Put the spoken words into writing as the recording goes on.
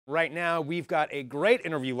Right now, we've got a great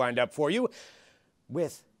interview lined up for you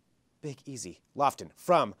with Big Easy Lofton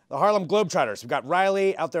from the Harlem Globetrotters. We've got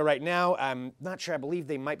Riley out there right now. I'm not sure. I believe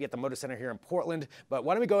they might be at the Moda Center here in Portland. But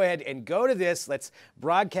why don't we go ahead and go to this. Let's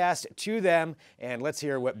broadcast to them, and let's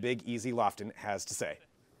hear what Big Easy Lofton has to say.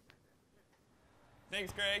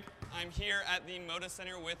 Thanks, Greg. I'm here at the Moda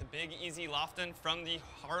Center with Big Easy Lofton from the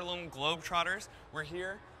Harlem Globetrotters. We're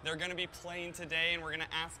here. They're going to be playing today, and we're going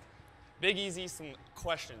to ask Big Easy some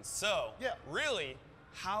questions. So, really,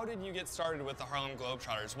 how did you get started with the Harlem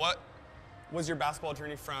Globetrotters? What was your basketball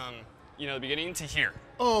journey from, the beginning to here?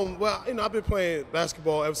 Well, I've been playing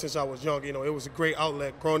basketball ever since I was young. It was a great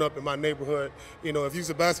outlet growing up in my neighborhood. If you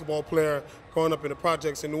was a basketball player growing up in the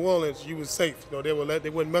projects in New Orleans, you was safe. They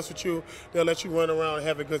wouldn't mess with you. They'll let you run around and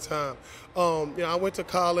have a good time. I went to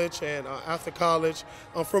college, and after college,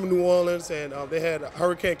 I'm from New Orleans, and they had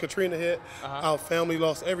Hurricane Katrina hit. Our family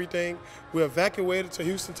lost everything. We evacuated to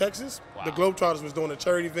Houston, Texas. Wow. The Globetrotters was doing a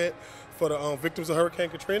charity event for the victims of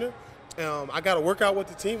Hurricane Katrina. I got to work out with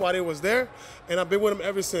the team while they was there, and I've been with them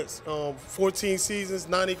ever since. 14 seasons,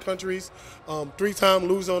 90 countries, 3-time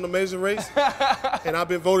loser on the major race, and I've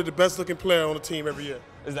been voted the best-looking player on the team every year.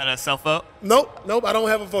 Is that a self-vote? Nope, I don't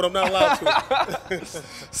have a vote. I'm not allowed to.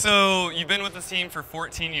 So you've been with the team for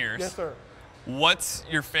 14 years. Yes, sir. What's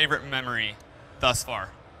your favorite memory thus far?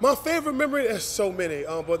 My favorite memory, there's so many,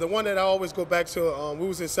 but the one that I always go back to, we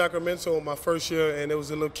was in Sacramento my first year, and there was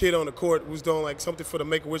a little kid on the court who was doing like something for the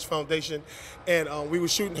Make-A-Wish Foundation, and we were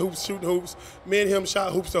shooting hoops. Me and him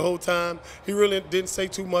shot hoops the whole time. He really didn't say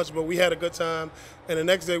too much, but we had a good time. And the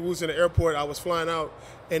next day we was in the airport, I was flying out,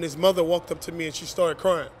 and his mother walked up to me and she started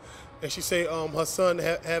crying. And she said her son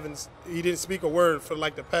he didn't speak a word for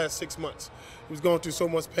like the past 6 months. He was going through so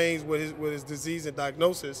much pain with his disease and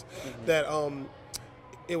diagnosis that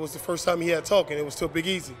it was the first time he had talking. It was to Big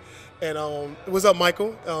Easy. And what's up,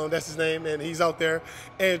 Michael? That's his name, and he's out there.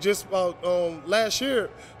 And just about last year,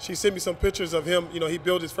 she sent me some pictures of him. He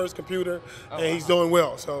built his first computer, and he's doing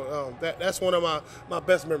well. So that's one of my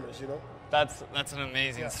best memories, That's an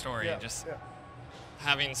amazing story.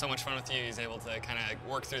 Having so much fun with you, he's able to kind of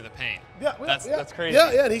work through the pain. That's crazy.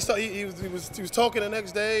 And he was talking the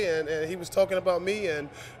next day, and he was talking about me, and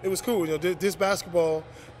it was cool. This basketball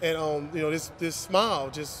and this smile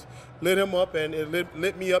just lit him up, and it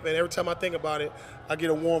lit me up. And every time I think about it, I get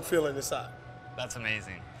a warm feeling inside. That's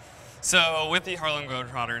amazing. So with the Harlem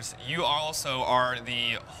Globetrotters, you also are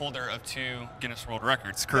the holder of 2 Guinness World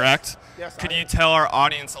Records, correct? Yes. Could you tell our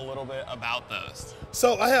audience a little bit about those?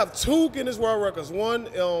 So I have 2 Guinness World Records. One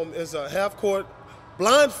is a half-court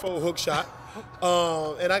blindfold hook shot,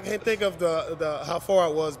 and I can't think of how far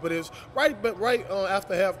it was, but it was right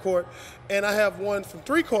after half court. And I have one from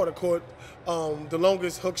 3/4 court, the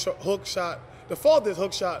longest hook shot, the farthest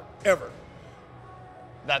hook shot ever.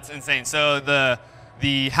 That's insane. So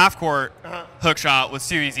the half-court hook shot was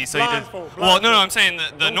too easy, so blindfold, you did. Well, no, I'm saying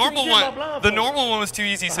the normal one. The normal one was too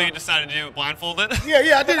easy, so you decided to do it blindfolded.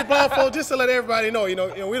 Yeah, I did it blindfold just to let everybody know.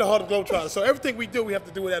 We're the Harlem Globetrotters, so everything we do, we have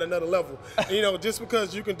to do it at another level. And, just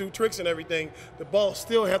because you can do tricks and everything, the ball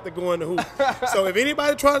still have to go in the hoop. So if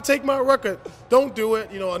anybody try to take my record, don't do it.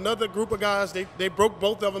 Another group of guys, they broke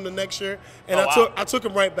both of them the next year, and I took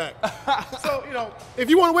them right back. So if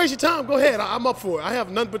you want to waste your time, go ahead. I'm up for it. I have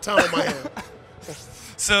none but time on my hand.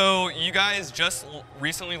 So you guys just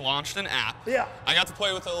recently launched an app. Yeah. I got to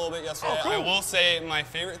play with it a little bit yesterday. Oh, cool. I will say my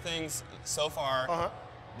favorite things so far,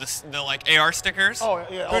 the like AR stickers. Oh,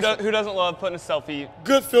 yeah. Who doesn't love putting a selfie?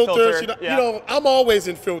 Good filters. I'm always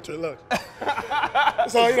in filter. Look.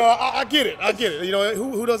 So I get it.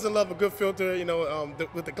 Who doesn't love a good filter?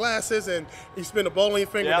 With the glasses, and you spin a ball on your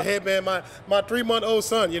finger, the headband. My 3-month-old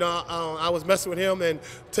son. I was messing with him and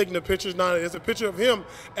taking the pictures. Now there's a picture of him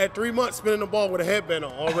at 3 months spinning the ball with a headband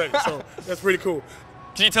on already. So that's pretty cool.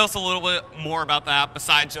 Can you tell us a little bit more about that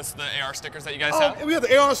besides just the AR stickers that you guys have? We have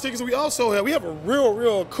the AR stickers. We also have a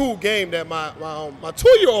real cool game that my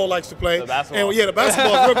 2-year-old likes to play. The basketball. And the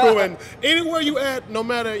basketball is real cool. And anywhere you at, no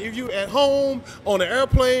matter if you at home, on an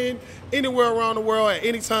airplane, anywhere around the world at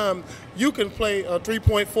any time, you can play a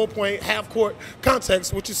 3-point, 4-point, half-court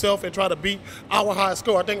contests with yourself and try to beat our highest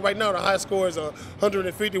score. I think right now the highest score is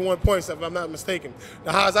 151 points, if I'm not mistaken.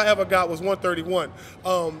 The highest I ever got was 131.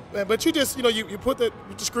 But you just, you put the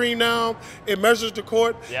screen down, it measures the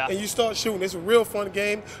court, and you start shooting. It's a real fun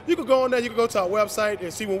game. You can go on there, you can go to our website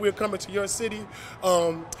and see when we're coming to your city.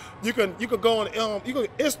 You can go on, you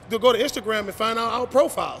can go to Instagram and find out our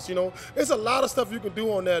profiles. There's a lot of stuff you can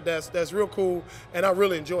do on there that's real cool, and I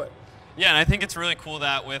really enjoy it. Yeah, and I think it's really cool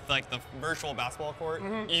that with like the virtual basketball court,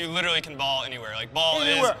 you literally can ball anywhere. Like ball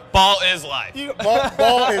is life.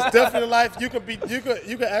 Ball is definitely life. You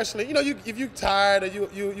can actually, if you're tired or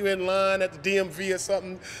you in line at the DMV or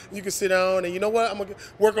something, you can sit down and you know what, I'm gonna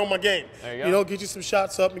work on my game. There you go. Get you some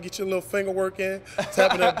shots up and get your little finger work in,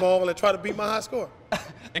 tapping that ball and try to beat my high score.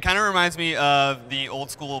 It kind of reminds me of the old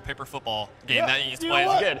school paper football game that you used to play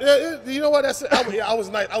as a kid. Yeah, you know what? I was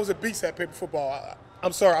nice. I was a beast at paper football.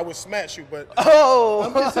 I'm sorry, I would smash you, but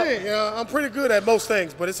I'm just saying, I'm pretty good at most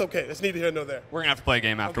things, but it's okay. It's neither here nor there. We're going to have to play a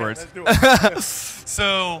game afterwards. Okay, let's do it.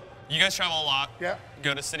 So you guys travel a lot. Yeah.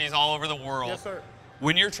 Go to cities all over the world. Yes, sir.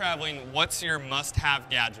 When you're traveling, what's your must-have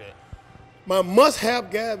gadget? My must-have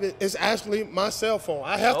gadget is actually my cell phone.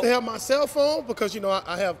 I have to have my cell phone because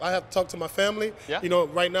I have to talk to my family. Yeah.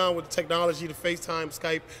 Right now with the technology, the FaceTime,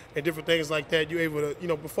 Skype, and different things like that, you're able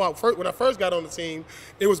to. When I first got on the team,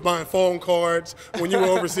 it was buying phone cards when you were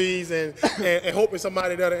overseas and hoping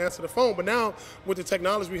somebody there to answer the phone. But now with the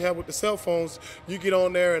technology we have with the cell phones, you get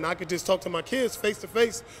on there and I could just talk to my kids face to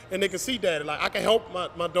face and they can see that. Like I can help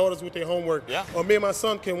my daughters with their homework. Yeah. Or me and my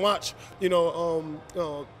son can watch.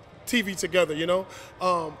 TV together,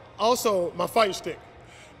 Also, my Fire Stick.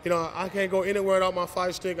 I can't go anywhere without my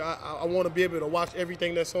Fire Stick. I want to be able to watch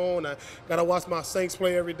everything that's on. I got to watch my Saints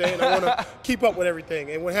play every day, and I want to keep up with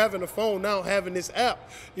everything. And with having the phone now, having this app,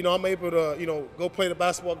 I'm able to, go play the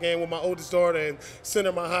basketball game with my oldest daughter and send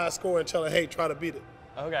her my high score and tell her, hey, try to beat it.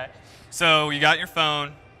 Okay. So you got your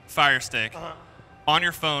phone, Fire Stick. On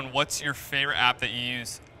your phone, what's your favorite app that you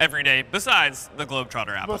use every day besides the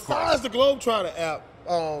Globetrotter app? Besides the Globetrotter app,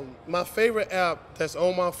 my favorite app that's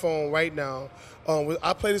on my phone right now,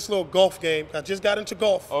 I play this little golf game. I just got into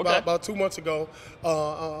golf about 2 months ago.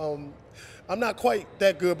 I'm not quite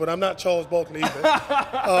that good, but I'm not Charles Barkley either.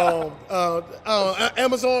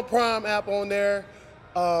 Amazon Prime app on there.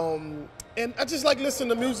 And I just like listening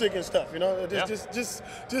to music and stuff,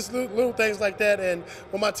 just little things like that. And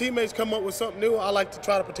when my teammates come up with something new, I like to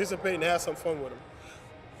try to participate and have some fun with them.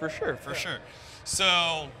 For sure.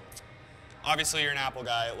 So, obviously you're an Apple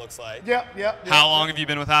guy, it looks like. Yeah. How long have you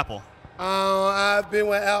been with Apple? I've been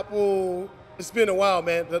with Apple, it's been a while,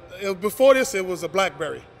 man. Before this, it was a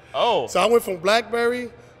BlackBerry. Oh. So I went from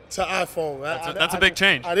BlackBerry to iPhone. That's a big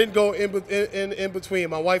change. I didn't go in between.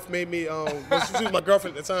 My wife made me. She was my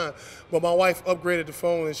girlfriend at the time, but my wife upgraded the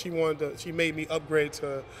phone, and she made me upgrade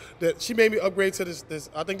to this.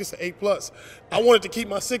 I think it's an 8 Plus. I wanted to keep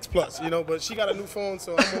my 6 Plus, but she got a new phone,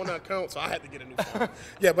 so I'm on that account, so I had to get a new phone.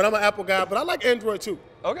 Yeah, but I'm an Apple guy, but I like Android too.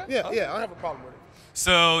 Okay. Yeah, I don't have a problem with it.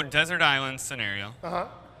 So desert island scenario.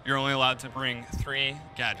 You're only allowed to bring 3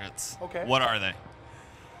 gadgets. Okay. What are they?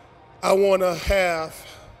 I want to have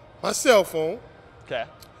my cell phone. Okay.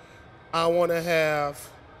 I want to have,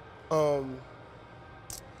 I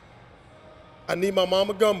need my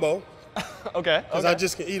mama gumbo. Okay. Because I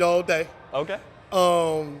just can eat all day. Okay.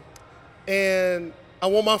 And I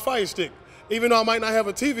want my Fire Stick. Even though I might not have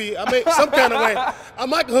a TV, some kind of way, I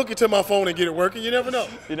might hook it to my phone and get it working. You never know.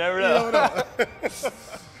 You never know.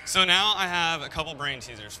 So now I have a couple brain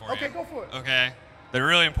teasers for you. Okay, go for it. Okay. They're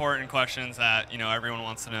really important questions that, everyone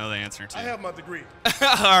wants to know the answer to. I have my degree.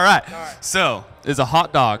 All right. So, is a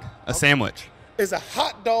hot dog a sandwich? Is a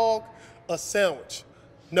hot dog a sandwich?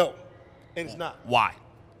 No, it's not. Why?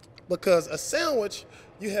 Because a sandwich,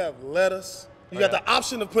 you have lettuce. You got the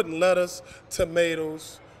option of putting lettuce,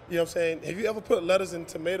 tomatoes. You know what I'm saying? Have you ever put lettuce and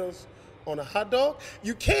tomatoes on a hot dog?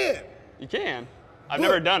 You can. You can. I've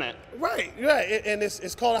never done it. Right. And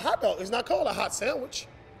it's called a hot dog. It's not called a hot sandwich.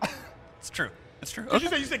 It's true.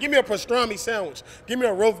 Okay. You said, give me a pastrami sandwich. Give me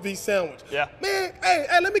a roast beef sandwich. Yeah. Man, hey,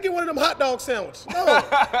 let me get one of them hot dog sandwiches. No,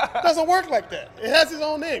 it doesn't work like that. It has its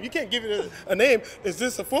own name. You can't give it a name. Is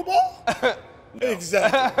this a football?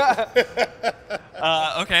 Exactly.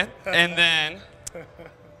 Okay. And then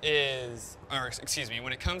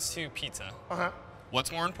when it comes to pizza,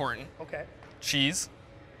 what's more important? Okay. Cheese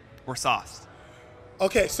or sauce?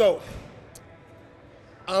 Okay, so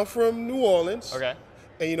I'm from New Orleans. Okay.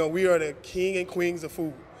 And we are the king and queens of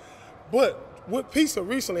food. But with pizza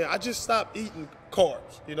recently, I just stopped eating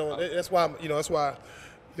carbs. That's why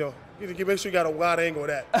you make sure you got a wide angle of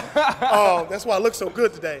that. That's why I look so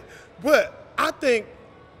good today. But I think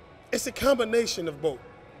it's a combination of both.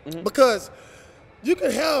 Because you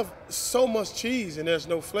can have so much cheese and there's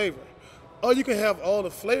no flavor. Or you can have all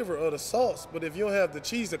the flavor of the sauce, but if you don't have the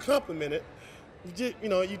cheese to complement it, you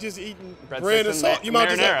just eating bread and sauce. You might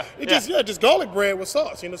just garlic bread with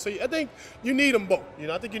sauce. So I think you need them both.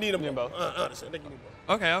 I think you need them both. Honestly, I think you need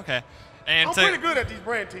both. Okay. And I'm pretty good at these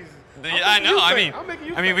brand teasers. I know. I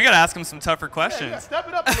mean, we got to ask them some tougher questions. Yeah, step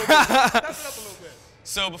it up a little bit.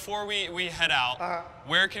 So before we head out,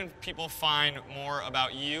 where can people find more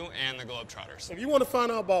about you and the Globetrotters? If you want to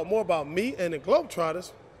find out more about me and the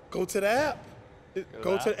Globetrotters, go to the app.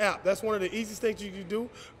 Go to the app. That's one of the easiest things you can do.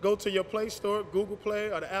 Go to your Play Store, Google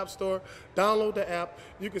Play, or the App Store. Download the app.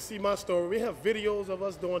 You can see my story. We have videos of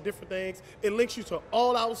us doing different things. It links you to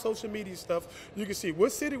all our social media stuff. You can see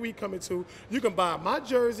what city we coming to. You can buy my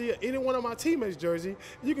jersey or any one of my teammates' jersey.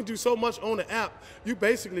 You can do so much on the app. You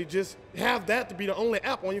basically just have that to be the only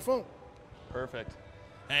app on your phone. Perfect.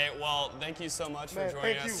 Hey, well, thank you so much for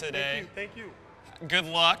joining us today. Thank you. Good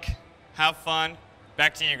luck. Have fun.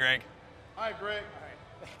 Back to you, Greg. All right, Greg. All right.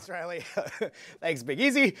 Thanks, Riley. Thanks, Big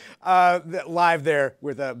Easy. Live there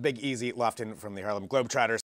with Big Easy Lofton from the Harlem Globetrotters.